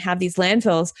dumps and have these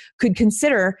landfills could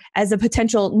consider as a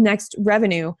potential next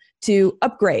revenue to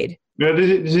upgrade? Yeah, this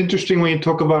is interesting when you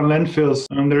talk about landfills.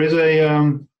 There is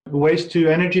a waste to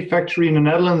energy factory in the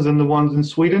Netherlands and the ones in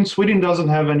Sweden. Sweden doesn't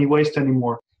have any waste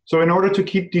anymore. So in order to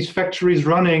keep these factories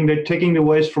running, they're taking the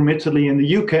waste from Italy and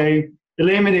the UK,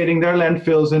 eliminating their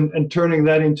landfills and turning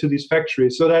that into these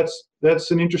factories. So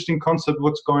that's an interesting concept,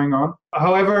 what's going on.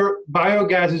 However,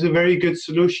 biogas is a very good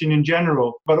solution in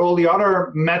general, but all the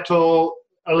other metal,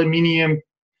 aluminium,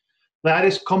 that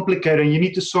is complicated. You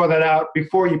need to sort that out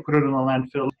before you put it in a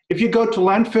landfill. If you go to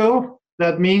landfill,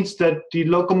 that means that the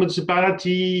local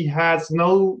municipality has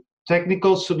no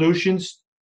technical solutions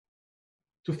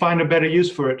to find a better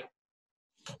use for it.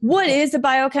 What is a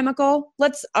biochemical?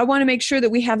 I want to make sure that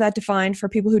we have that defined for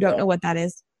people who don't know what that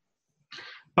is.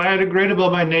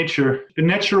 Biodegradable by nature, a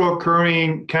natural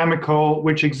occurring chemical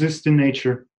which exists in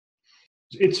nature.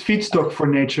 It's feedstock for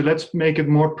nature. Let's make it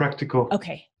more practical.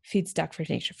 Okay, feedstock for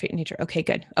nature. Okay,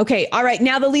 good. Okay, all right.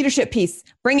 Now the leadership piece.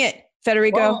 Bring it,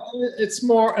 Federico. Well, it's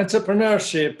more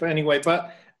entrepreneurship anyway,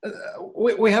 but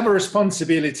we have a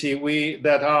responsibility, we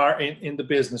that are in the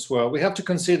business world. We have to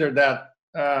consider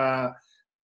that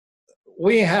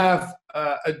we have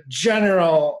a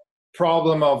general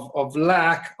problem of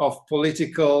lack of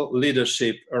political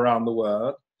leadership around the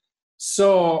world.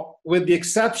 So with the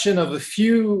exception of a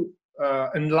few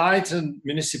enlightened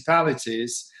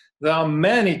municipalities, there are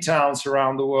many towns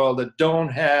around the world that don't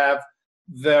have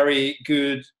very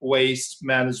good waste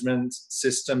management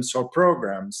systems or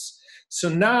programs. So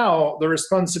now the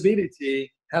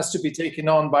responsibility has to be taken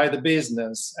on by the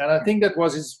business. And I think that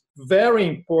what is very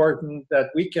important that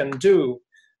we can do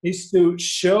is to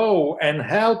show and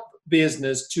help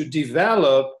business to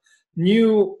develop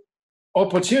new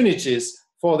opportunities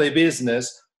for their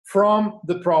business from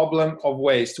the problem of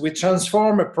waste. We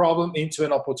transform a problem into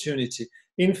an opportunity.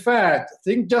 In fact,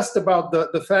 think just about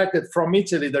the fact that from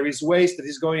Italy there is waste that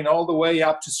is going all the way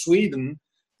up to Sweden,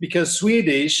 because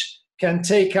Swedish can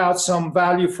take out some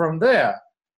value from there.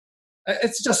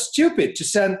 It's just stupid to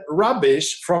send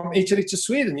rubbish from Italy to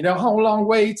Sweden. You know how long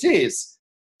way it is.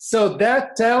 So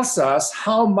that tells us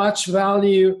how much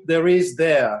value there is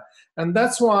there. And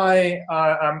that's why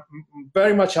I'm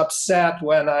very much upset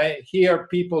when I hear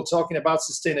people talking about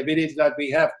sustainability, that we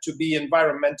have to be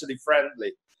environmentally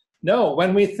friendly. No,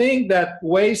 when we think that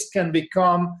waste can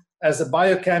become as a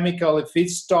biochemical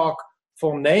feedstock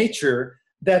for nature,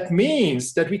 that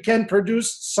means that we can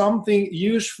produce something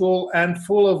useful and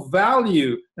full of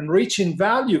value and rich in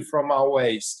value from our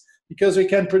waste. because we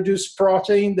can produce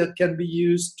protein that can be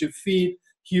used to feed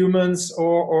humans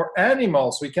or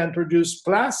animals. We can produce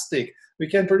plastic. We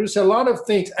can produce a lot of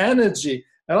things, energy,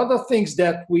 a lot of things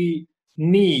that we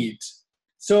need.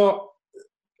 So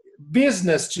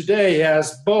business today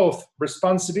has both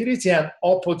responsibility and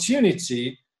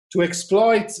opportunity to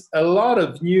exploit a lot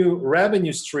of new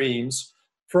revenue streams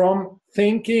from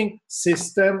thinking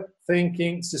system,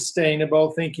 thinking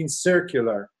sustainable, thinking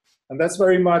circular. And that's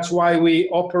very much why we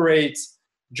operate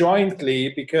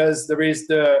jointly, because there is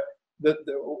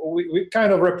we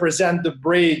kind of represent the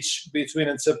bridge between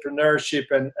entrepreneurship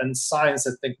and science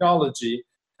and technology.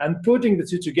 And putting the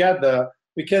two together,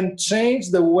 we can change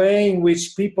the way in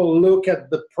which people look at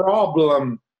the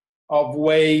problem of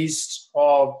waste,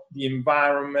 of the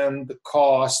environment, the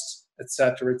cost, et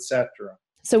cetera, et cetera.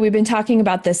 So we've been talking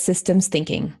about this systems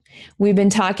thinking. We've been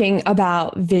talking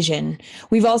about vision.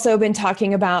 We've also been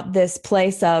talking about this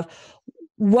place of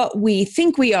what we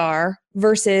think we are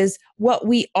versus what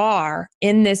we are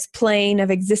in this plane of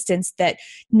existence that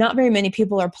not very many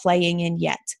people are playing in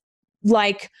yet.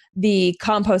 Like the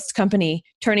compost company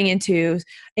turning into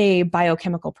a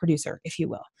biochemical producer, if you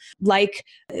will. Like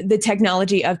the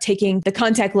technology of taking the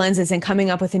contact lenses and coming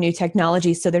up with a new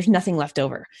technology so there's nothing left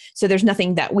over. So there's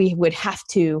nothing that we would have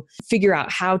to figure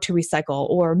out how to recycle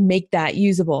or make that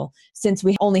usable, since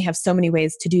we only have so many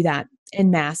ways to do that en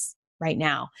masse right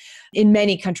now. In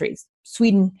many countries,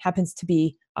 Sweden happens to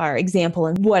be our example.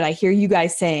 And what I hear you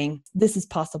guys saying, this is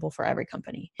possible for every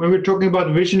company. When we're talking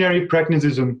about visionary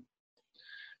pragmatism,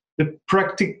 the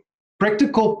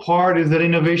practical part is that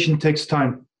innovation takes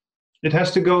time. It has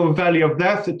to go a valley of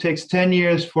death. It takes 10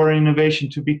 years for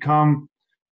innovation to become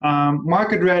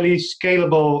market ready,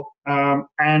 scalable,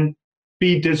 and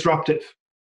be disruptive.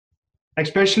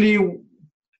 Especially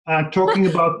talking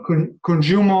about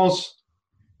consumers,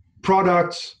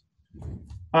 products.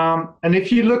 And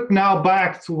if you look now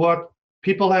back to what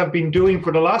people have been doing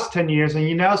for the last 10 years, and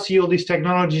you now see all these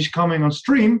technologies coming on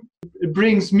stream, it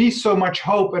brings me so much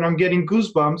hope, and I'm getting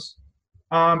goosebumps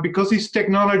because these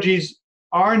technologies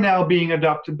are now being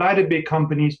adopted by the big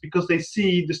companies because they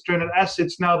see the stranded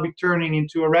assets now be turning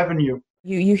into a revenue.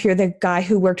 You hear the guy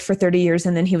who worked for 30 years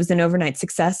and then he was an overnight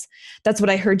success. That's what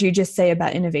I heard you just say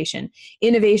about innovation.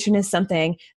 Innovation is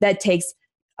something that takes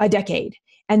a decade.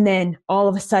 And then all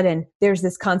of a sudden, there's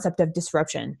this concept of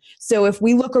disruption. So if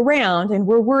we look around and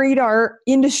we're worried our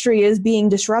industry is being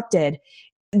disrupted,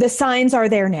 the signs are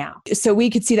there now. So we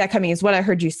could see that coming, is what I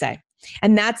heard you say.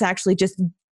 And that's actually just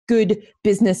good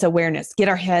business awareness. Get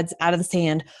our heads out of the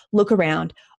sand, look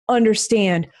around,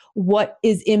 understand what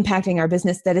is impacting our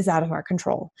business that is out of our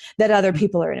control, that other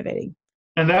people are innovating.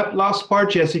 And that last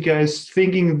part, Jessica, is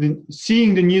seeing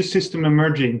the new system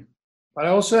emerging. I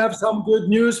also have some good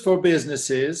news for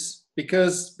businesses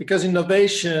because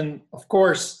innovation, of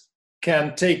course,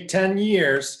 can take 10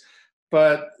 years,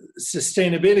 but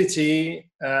sustainability,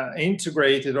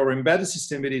 integrated or embedded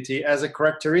sustainability, has a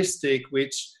characteristic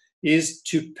which is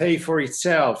to pay for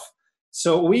itself.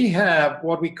 So we have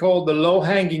what we call the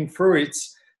low-hanging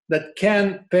fruits that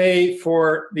can pay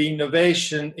for the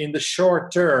innovation in the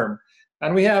short term.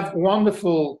 And we have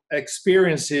wonderful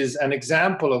experiences and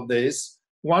example of this.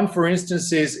 One, for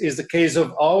instance, is the case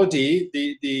of Audi,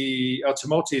 the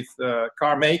automotive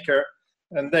car maker,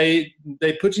 and they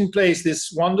put in place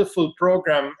this wonderful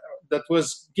program that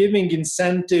was giving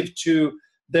incentive to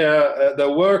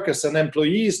the workers and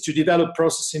employees to develop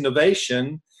process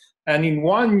innovation. And in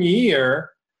 1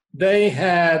 year, they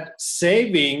had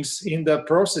savings in the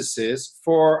processes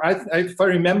for, if I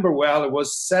remember well, it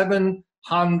was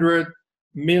 700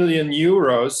 million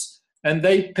euros. And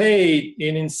they paid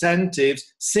in incentives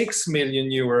 6 million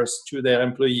euros to their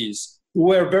employees, who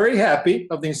were very happy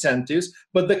of the incentives.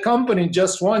 But the company in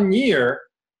just 1 year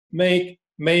made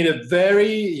a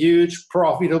very huge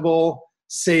profitable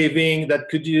saving that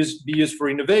could be used for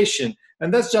innovation.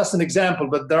 And that's just an example,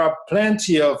 but there are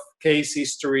plenty of case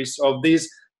histories of these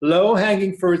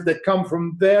low-hanging fruits that come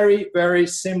from very, very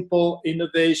simple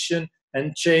innovation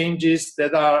and changes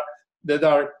that are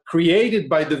created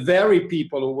by the very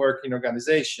people who work in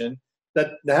organization,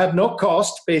 that they have no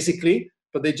cost, basically,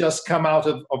 but they just come out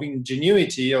of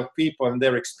ingenuity of people and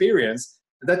their experience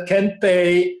that can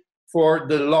pay for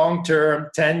the long-term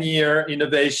 10-year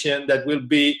innovation that will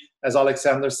be, as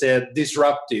Alexander said,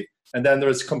 disruptive. And then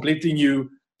there's completely new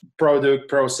product,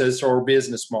 process, or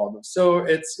business model. So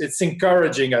it's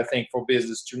encouraging, I think, for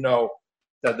business to know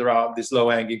that there are these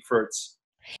low-hanging fruits.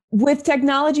 With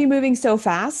technology moving so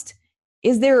fast,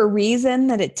 is there a reason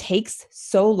that it takes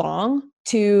so long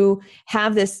to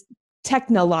have this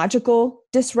technological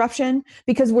disruption?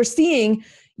 Because we're seeing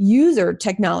user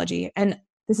technology, and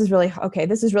this is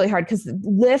really hard because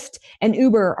Lyft and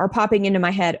Uber are popping into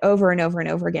my head over and over and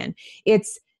over again.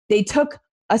 They took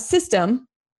a system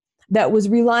that was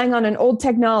relying on an old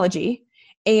technology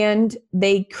and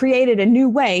they created a new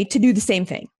way to do the same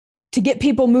thing, to get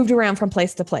people moved around from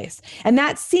place to place. And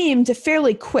that seemed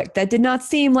fairly quick. That did not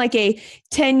seem like a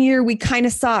 10-year, we kind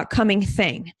of saw it coming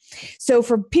thing. So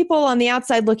for people on the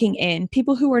outside looking in,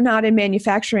 people who are not in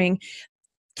manufacturing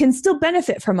can still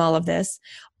benefit from all of this.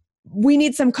 We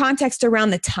need some context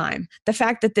around the time, the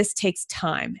fact that this takes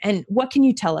time. And what can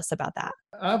you tell us about that?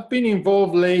 I've been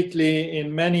involved lately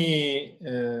in many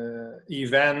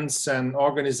events and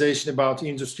organizations about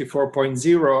Industry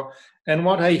 4.0. And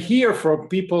what I hear from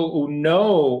people who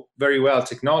know very well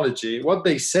technology, what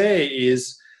they say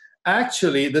is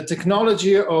actually the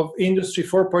technology of Industry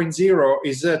 4.0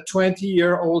 is a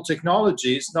 20-year-old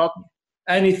technology. It's not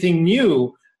anything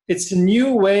new. It's a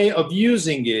new way of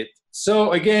using it.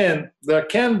 So again, there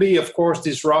can be, of course,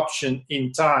 disruption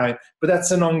in time, but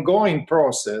that's an ongoing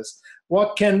process.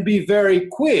 What can be very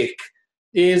quick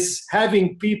is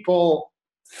having people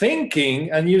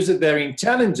thinking and using their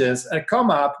intelligence and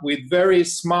come up with very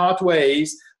smart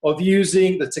ways of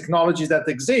using the technologies that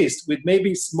exist with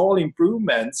maybe small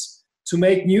improvements to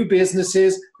make new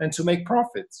businesses and to make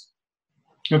profits.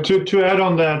 To add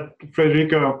on that,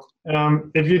 Federico,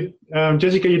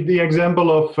 Jessica, the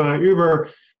example of Uber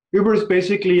is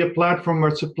basically a platform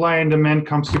where supply and demand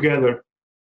comes together.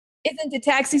 Isn't a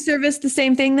taxi service the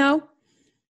same thing though?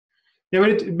 Yeah,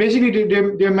 but basically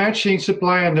they're matching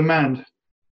supply and demand.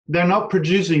 They're not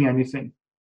producing anything.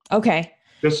 Okay.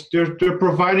 They're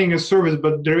providing a service,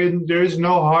 but there is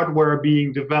no hardware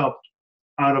being developed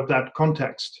out of that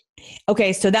context.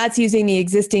 Okay, so that's using the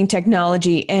existing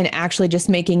technology and actually just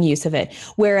making use of it.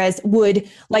 Whereas would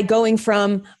like going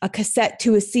from a cassette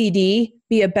to a CD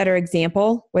be a better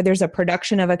example where there's a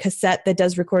production of a cassette that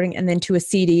does recording and then to a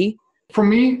CD? For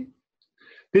me,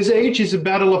 this age is a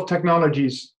battle of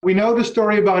technologies. We know the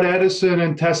story about Edison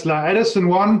and Tesla. Edison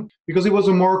won because he was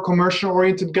a more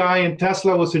commercial-oriented guy, and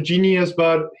Tesla was a genius,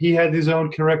 but he had his own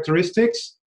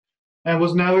characteristics and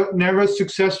was never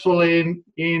successful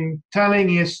in telling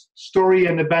his story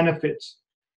and the benefits.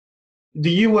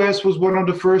 The US was one of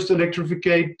the first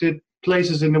electrified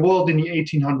places in the world in the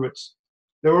 1800s.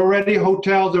 There were already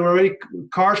hotels,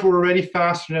 cars were already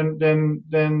faster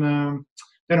than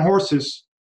horses.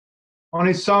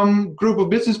 Only some group of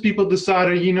business people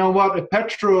decided, you know what, a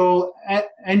petrol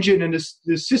engine and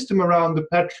the system around the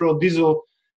petrol, diesel,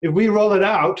 if we roll it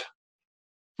out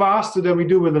faster than we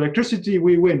do with electricity,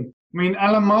 we win. I mean,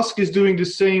 Elon Musk is doing the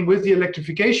same with the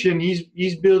electrification.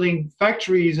 He's building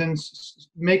factories and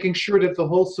making sure that the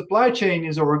whole supply chain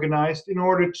is organized in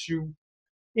order to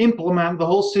implement the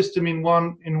whole system in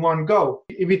one go.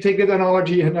 If you take that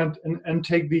analogy and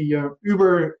take the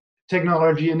Uber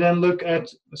technology and then look at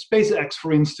SpaceX,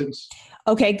 for instance.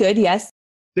 Okay, good, yes.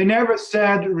 They never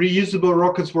said reusable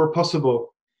rockets were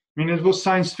possible. I mean, it was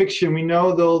science fiction. We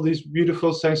know all these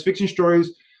beautiful science fiction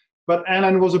stories, but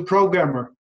Elon was a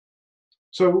programmer.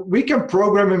 So we can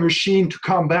program a machine to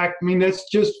come back. I mean, that's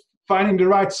just finding the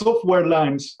right software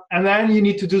lines. And then you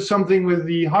need to do something with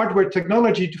the hardware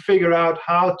technology to figure out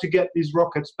how to get these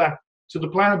rockets back to the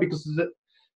planet, because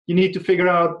you need to figure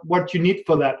out what you need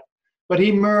for that. But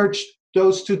he merged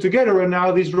those two together, and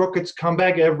now these rockets come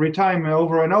back every time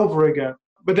over and over again.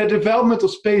 But the development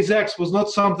of SpaceX was not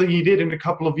something he did in a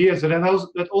couple of years. And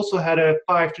that also had a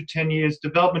 5 to 10 years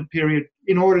development period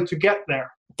in order to get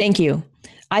there. Thank you.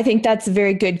 I think that's a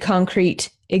very good concrete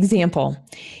example.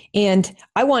 And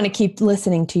I want to keep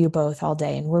listening to you both all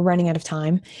day, and we're running out of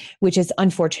time, which is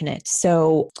unfortunate.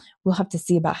 So we'll have to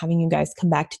see about having you guys come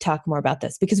back to talk more about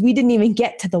this, because we didn't even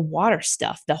get to the water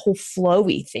stuff, the whole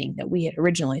flowy thing that we had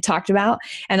originally talked about.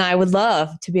 And I would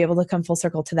love to be able to come full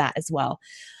circle to that as well.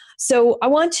 So I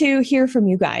want to hear from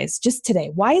you guys just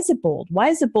today. Why is it bold? Why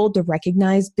is it bold to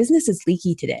recognize business is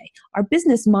leaky today? Our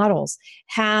business models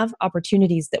have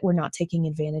opportunities that we're not taking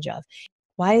advantage of.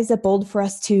 Why is it bold for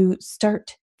us to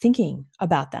start thinking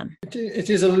about them? It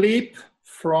is a leap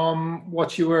from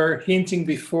what you were hinting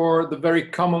before, the very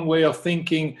common way of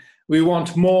thinking, we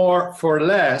want more for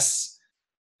less.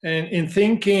 And in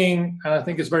thinking, and I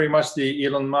think it's very much the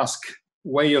Elon Musk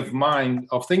way of mind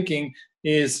of thinking,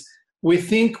 is we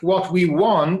think what we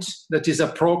want that is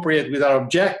appropriate with our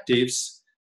objectives,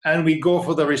 and we go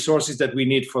for the resources that we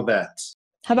need for that.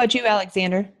 How about you,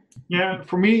 Alexander? Yeah,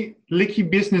 for me, leaky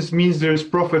business means there's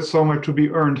profit somewhere to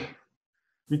be earned,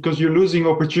 because you're losing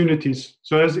opportunities.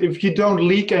 So if you don't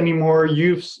leak anymore,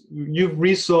 you've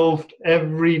resolved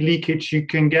every leakage you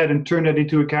can get and turn it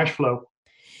into a cash flow.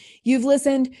 You've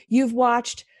listened, you've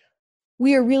watched.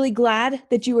 We are really glad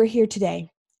that you are here today.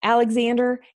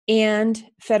 Alexander and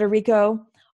Federico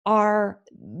are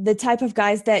the type of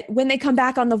guys that when they come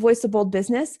back on the Voice of Bold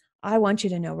Business, I want you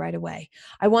to know right away.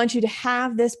 I want you to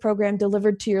have this program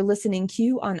delivered to your listening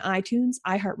queue on iTunes,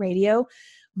 iHeartRadio,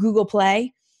 Google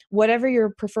Play, whatever your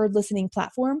preferred listening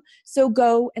platform. So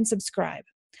go and subscribe.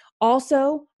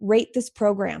 Also, rate this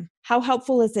program. How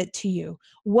helpful is it to you?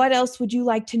 What else would you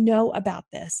like to know about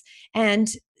this? And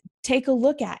take a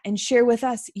look at and share with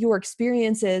us your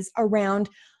experiences around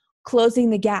closing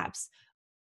the gaps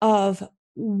of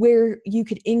where you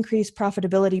could increase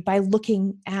profitability by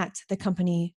looking at the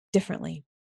company differently.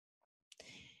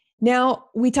 Now,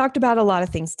 we talked about a lot of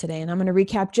things today, and I'm going to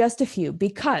recap just a few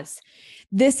because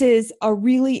this is a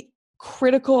really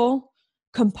critical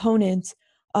component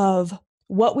of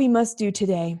what we must do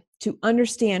today to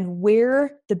understand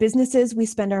where the businesses we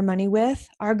spend our money with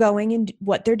are going and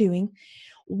what they're doing,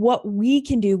 what we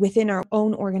can do within our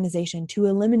own organization to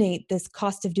eliminate this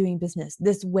cost of doing business,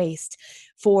 this waste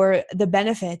for the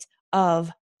benefit of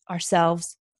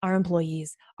ourselves, our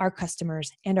employees, our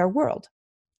customers, and our world.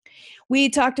 We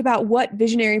talked about what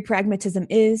visionary pragmatism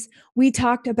is. We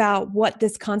talked about what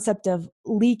this concept of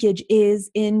leakage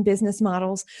is in business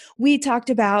models. We talked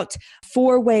about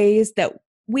 4 ways that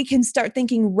we can start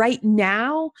thinking right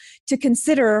now to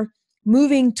consider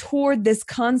moving toward this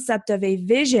concept of a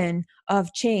vision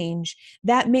of change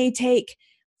that may take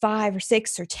 5 or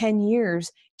 6 or 10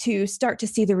 years to start to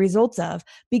see the results of,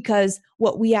 because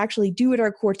what we actually do at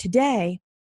our core today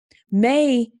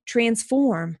may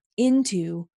transform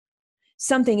into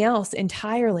something else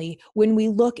entirely when we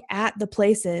look at the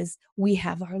places we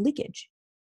have our leakage.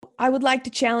 I would like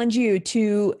to challenge you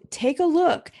to take a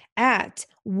look at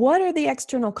what are the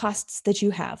external costs that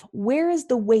you have? Where is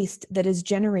the waste that is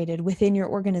generated within your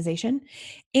organization?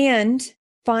 And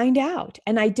find out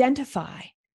and identify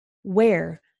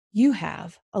where you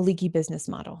have a leaky business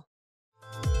model.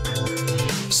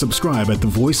 Subscribe at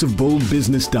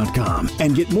thevoiceofboldbusiness.com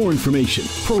and get more information,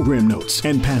 program notes,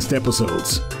 and past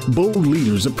episodes. Bold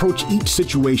leaders approach each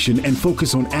situation and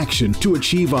focus on action to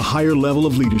achieve a higher level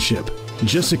of leadership.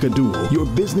 Jesse Dewell, your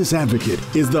business advocate,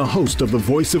 is the host of the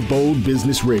Voice of Bold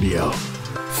Business Radio.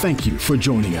 Thank you for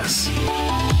joining us.